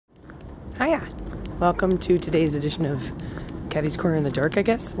Hiya. Welcome to today's edition of Caddy's Corner in the Dark, I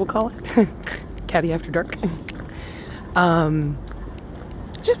guess we'll call it. Caddy After Dark.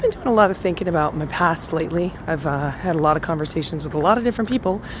 Just been doing a lot of thinking about my past lately. I've had a lot of conversations with a lot of different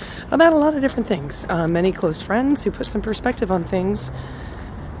people about a lot of different things. Many close friends who put some perspective on things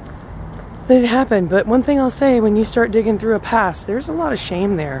that had happened. But one thing I'll say, when you start digging through a past, there's a lot of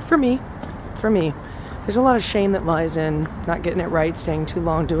shame there. For me. There's a lot of shame that lies in not getting it right, staying too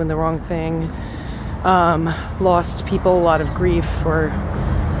long, doing the wrong thing. Lost people, a lot of grief for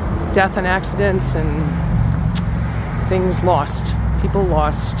death and accidents and things lost. People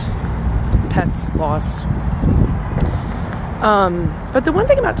lost. Pets lost. But the one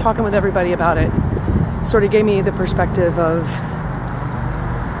thing about talking with everybody about it sort of gave me the perspective of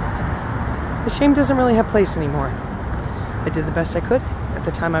the shame doesn't really have place anymore. I did the best I could at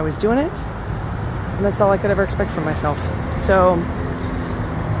the time I was doing it. And that's all I could ever expect from myself. So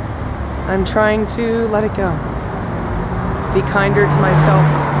I'm trying to let it go. Be kinder to myself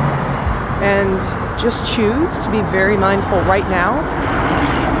and just choose to be very mindful right now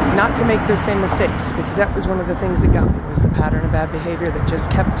not to make those same mistakes, because that was one of the things that got me, was the pattern of bad behavior that just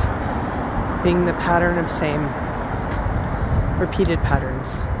kept being the pattern of same repeated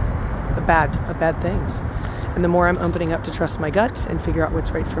patterns of bad things. And the more I'm opening up to trust my gut and figure out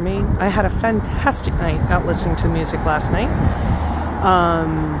what's right for me. I had a fantastic night out listening to music last night.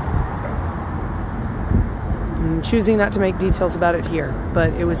 I'm choosing not to make details about it here,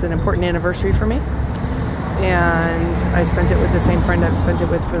 but it was an important anniversary for me. And I spent it with the same friend I've spent it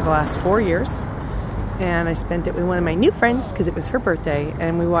with for the last 4 years. And I spent it with one of my new friends because it was her birthday,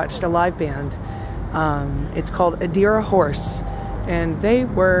 and we watched a live band. It's called Adira Horse. And it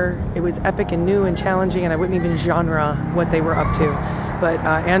was epic and new and challenging, and I wouldn't even genre what they were up to. But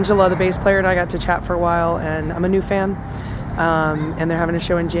Angela, the bass player, and I got to chat for a while, and I'm a new fan. And they're having a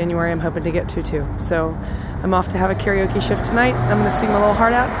show in January I'm hoping to get to too. So I'm off to have a karaoke shift tonight. I'm going to sing my little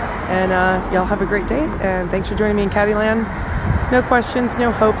heart out, and y'all have a great day, and thanks for joining me in Caddyland. No questions,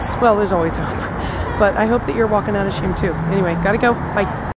 no hopes. Well, there's always hope. But I hope that you're walking out of shame too. Anyway, gotta go. Bye.